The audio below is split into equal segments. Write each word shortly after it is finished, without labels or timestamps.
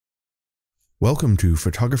Welcome to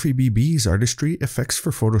Photography BB's Artistry Effects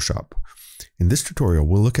for Photoshop. In this tutorial,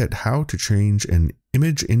 we'll look at how to change an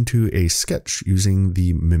image into a sketch using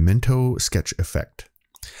the Memento Sketch effect.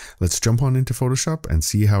 Let's jump on into Photoshop and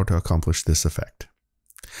see how to accomplish this effect.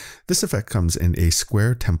 This effect comes in a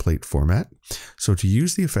square template format. So to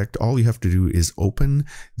use the effect, all you have to do is open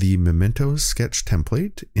the Memento Sketch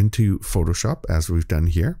template into Photoshop, as we've done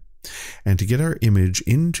here. And to get our image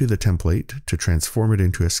into the template to transform it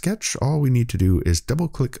into a sketch, all we need to do is double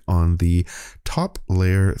click on the top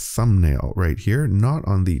layer thumbnail right here, not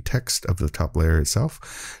on the text of the top layer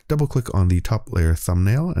itself. Double click on the top layer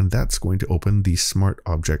thumbnail, and that's going to open the Smart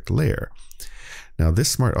Object layer. Now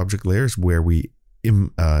this Smart Object layer is where we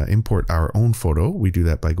import our own photo. We do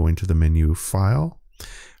that by going to the menu File,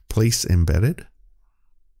 Place Embedded.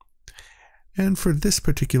 And for this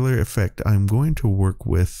particular effect, I'm going to work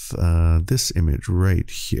with this image right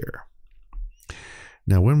here.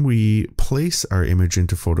 Now, when we place our image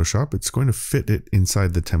into Photoshop, it's going to fit it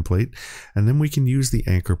inside the template, and then we can use the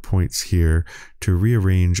anchor points here to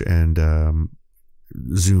rearrange and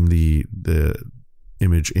zoom the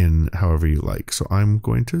image in however you like. So I'm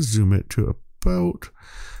going to zoom it to about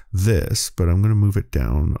this, but I'm going to move it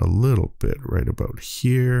down a little bit right about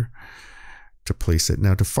here to place it.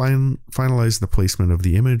 Now to finalize the placement of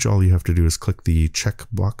the image, all you have to do is click the check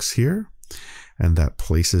box here, and that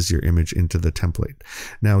places your image into the template.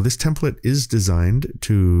 Now this template is designed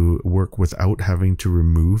to work without having to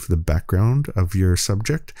remove the background of your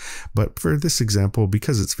subject, but for this example,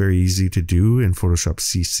 because it's very easy to do in Photoshop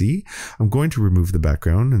CC, I'm going to remove the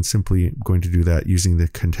background and simply going to do that using the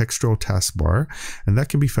contextual taskbar, and that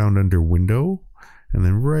can be found under Window, and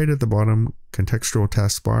then right at the bottom, contextual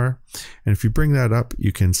taskbar. And if you bring that up,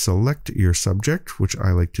 you can select your subject, which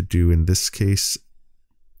I like to do in this case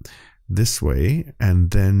this way,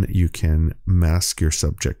 and then you can mask your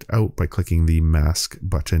subject out by clicking the mask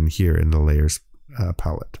button here in the layers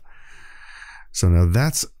palette. So now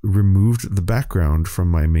that's removed the background from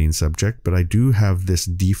my main subject, but I do have this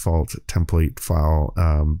default template file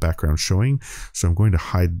background showing. So I'm going to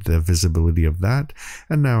hide the visibility of that.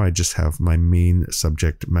 And now I just have my main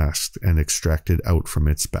subject masked and extracted out from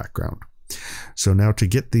its background. So now to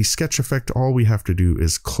get the sketch effect, all we have to do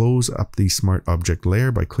is close up the Smart Object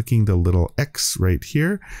layer by clicking the little X right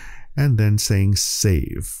here and then saying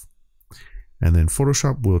save. And then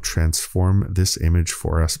Photoshop will transform this image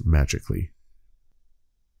for us magically.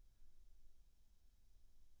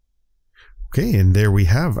 Okay, and there we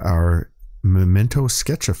have our Memento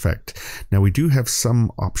Sketch effect. Now we do have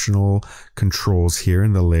some optional controls here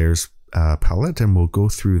in the layers palette, and we'll go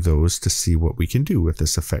through those to see what we can do with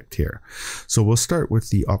this effect here. So we'll start with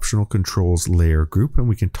the optional controls layer group, and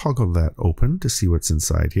we can toggle that open to see what's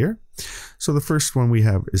inside here. So the first one we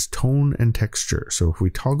have is tone and texture. So if we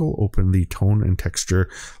toggle open the tone and texture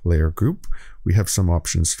layer group, we have some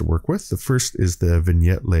options to work with. The first is the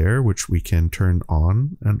vignette layer, which we can turn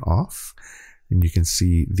on and off, and you can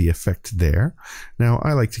see the effect there. Now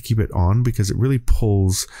I like to keep it on because it really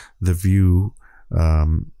pulls the view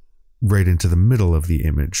right into the middle of the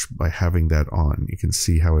image by having that on. You can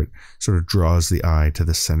see how it sort of draws the eye to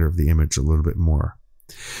the center of the image a little bit more.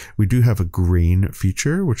 We do have a grain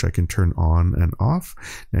feature, which I can turn on and off.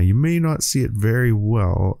 Now you may not see it very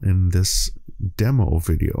well in this demo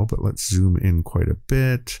video, but let's zoom in quite a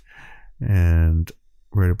bit. And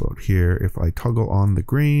right about here, if I toggle on the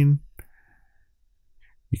grain,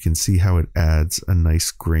 you can see how it adds a nice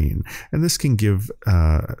grain. And this can give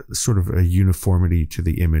sort of a uniformity to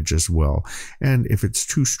the image as well. And if it's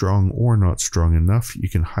too strong or not strong enough, you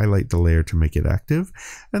can highlight the layer to make it active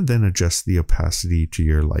and then adjust the opacity to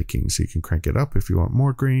your liking. So you can crank it up if you want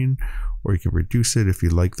more grain, or you can reduce it if you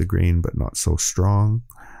like the grain but not so strong.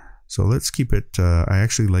 So let's keep it, I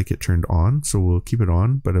actually like it turned on, so we'll keep it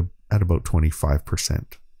on, but at about 25%.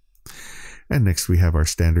 And next we have our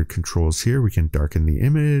standard controls here. We can darken the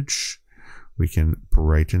image, we can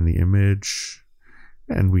brighten the image,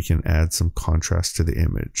 and we can add some contrast to the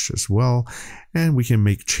image as well. And we can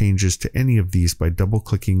make changes to any of these by double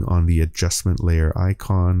clicking on the adjustment layer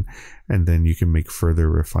icon, and then you can make further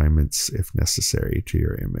refinements if necessary to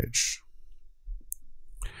your image.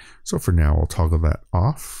 So for now, I'll toggle that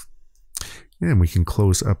off, and we can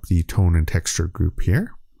close up the tone and texture group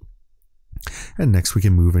here. And next we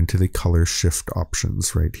can move into the color shift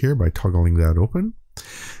options right here by toggling that open.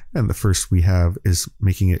 And the first we have is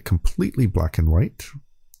making it completely black and white,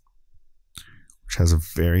 which has a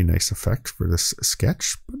very nice effect for this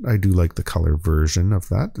sketch, but I do like the color version of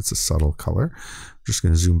that. It's a subtle color. I'm just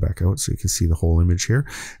going to zoom back out so you can see the whole image here.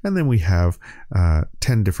 And then we have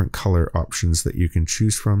 10 different color options that you can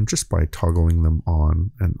choose from just by toggling them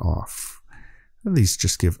on and off. And these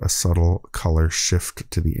just give a subtle color shift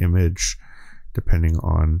to the image depending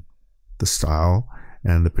on the style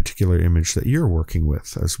and the particular image that you're working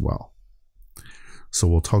with as well. So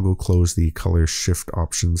we'll toggle close the color shift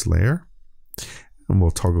options layer, and we'll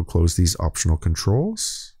toggle close these optional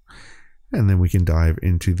controls. And then we can dive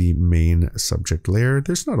into the main subject layer.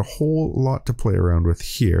 There's not a whole lot to play around with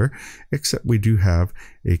here, except we do have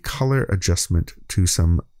a color adjustment to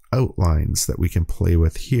some outlines that we can play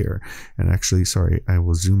with here. And actually, sorry, I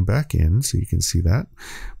will zoom back in so you can see that.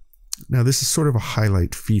 Now this is sort of a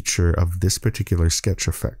highlight feature of this particular sketch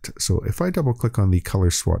effect. So if I double click on the color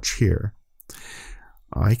swatch here,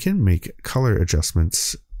 I can make color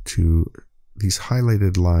adjustments to these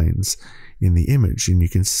highlighted lines in the image, and you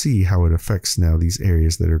can see how it affects now these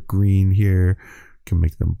areas that are green here. Can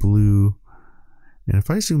make them blue. And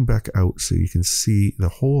if I zoom back out so you can see the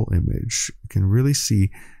whole image, you can really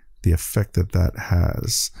see the effect that that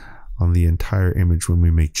has on the entire image when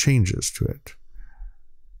we make changes to it.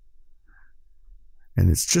 And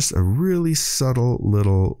it's just a really subtle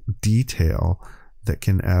little detail that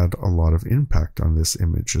can add a lot of impact on this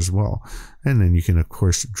image as well. And then you can of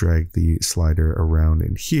course drag the slider around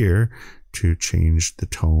in here to change the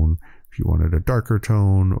tone if you wanted a darker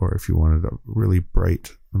tone, or if you wanted a really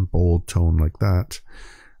bright and bold tone like that.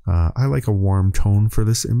 I like a warm tone for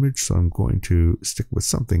this image, so I'm going to stick with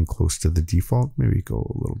something close to the default, maybe go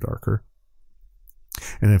a little darker.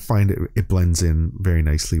 And I find it blends in very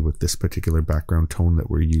nicely with this particular background tone that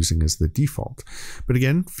we're using as the default. But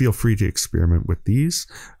again, feel free to experiment with these.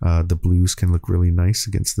 The blues can look really nice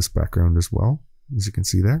against this background as well, as you can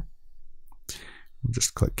see there.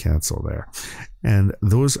 Just click cancel there. And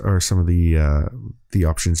those are some of the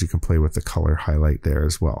options you can play with the color highlight there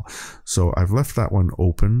as well. So I've left that one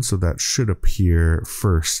open, so that should appear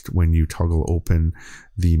first when you toggle open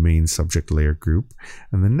the main subject layer group.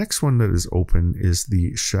 And the next one that is open is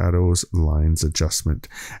the shadows lines adjustment.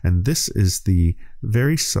 And this is the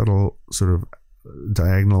very subtle sort of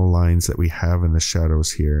diagonal lines that we have in the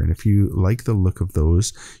shadows here. And if you like the look of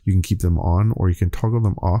those, you can keep them on, or you can toggle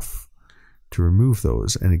them off to remove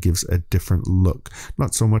those, and it gives a different look.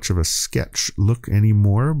 Not so much of a sketch look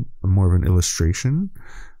anymore, more of an illustration,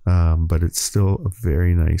 but it's still a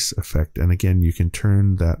very nice effect. And again, you can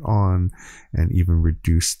turn that on and even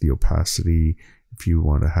reduce the opacity if you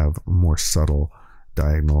want to have more subtle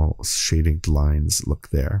diagonal shaded lines look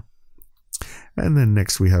there. And then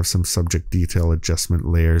next we have some subject detail adjustment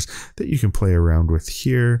layers that you can play around with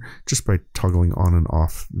here just by toggling on and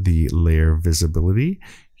off the layer visibility.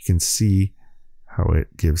 You can see how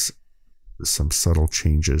it gives some subtle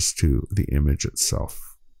changes to the image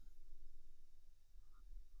itself.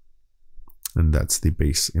 And that's the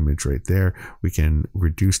base image right there. We can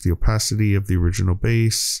reduce the opacity of the original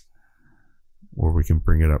base, or we can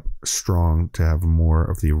bring it up strong to have more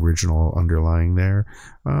of the original underlying there.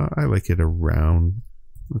 I like it around,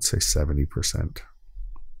 let's say 70%.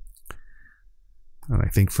 And I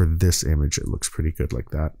think for this image, it looks pretty good like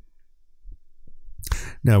that.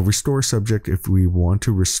 Now, restore subject, if we want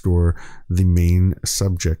to restore the main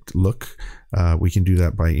subject look, we can do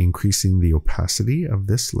that by increasing the opacity of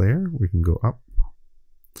this layer. We can go up,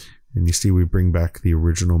 and you see we bring back the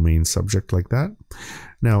original main subject like that.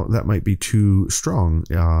 Now, that might be too strong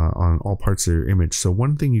on all parts of your image. So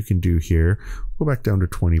one thing you can do here, go back down to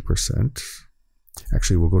 20%.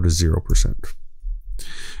 Actually, we'll go to 0%.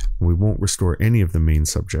 We won't restore any of the main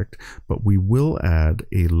subject, but we will add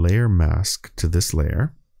a layer mask to this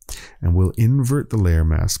layer, and we'll invert the layer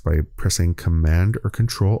mask by pressing Command or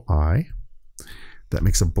Control I. That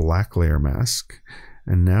makes a black layer mask.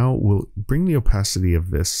 And now we'll bring the opacity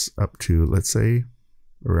of this up to, let's say,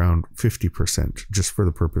 around 50%, just for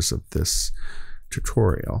the purpose of this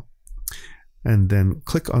tutorial. And then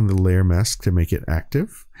click on the layer mask to make it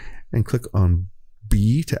active, and click on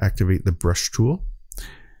B to activate the brush tool.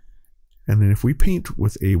 And then if we paint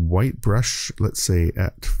with a white brush, let's say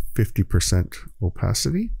at 50%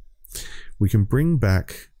 opacity, we can bring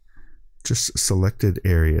back just selected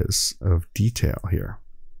areas of detail here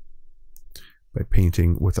by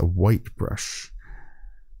painting with a white brush.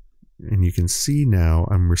 And you can see now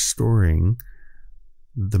I'm restoring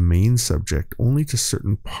the main subject only to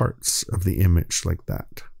certain parts of the image like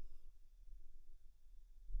that.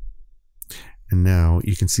 And now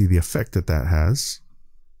you can see the effect that that has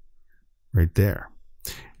right there.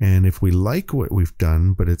 And if we like what we've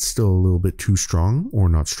done, but it's still a little bit too strong or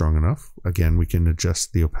not strong enough, again, we can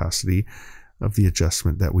adjust the opacity of the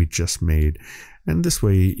adjustment that we just made. And this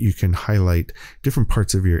way you can highlight different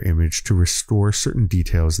parts of your image to restore certain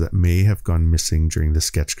details that may have gone missing during the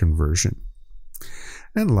sketch conversion.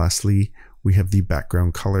 And lastly, We have the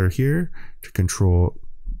background color here to control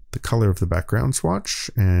the color of the background swatch,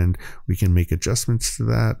 and we can make adjustments to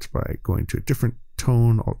that by going to a different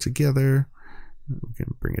tone altogether. We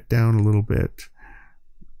can bring it down a little bit.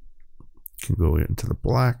 Can go into the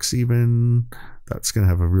blacks even. That's going to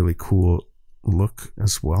have a really cool look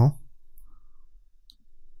as well.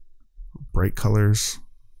 Bright colors.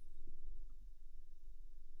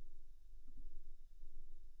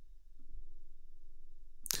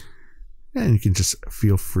 And you can just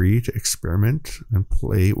feel free to experiment and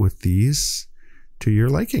play with these to your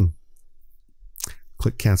liking.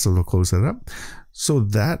 Click cancel to close that up. So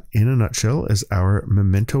that, in a nutshell, is our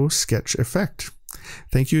Memento Sketch effect.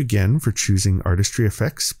 Thank you again for choosing Artistry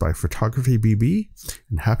Effects by Photography BB,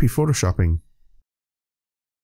 and happy photoshopping.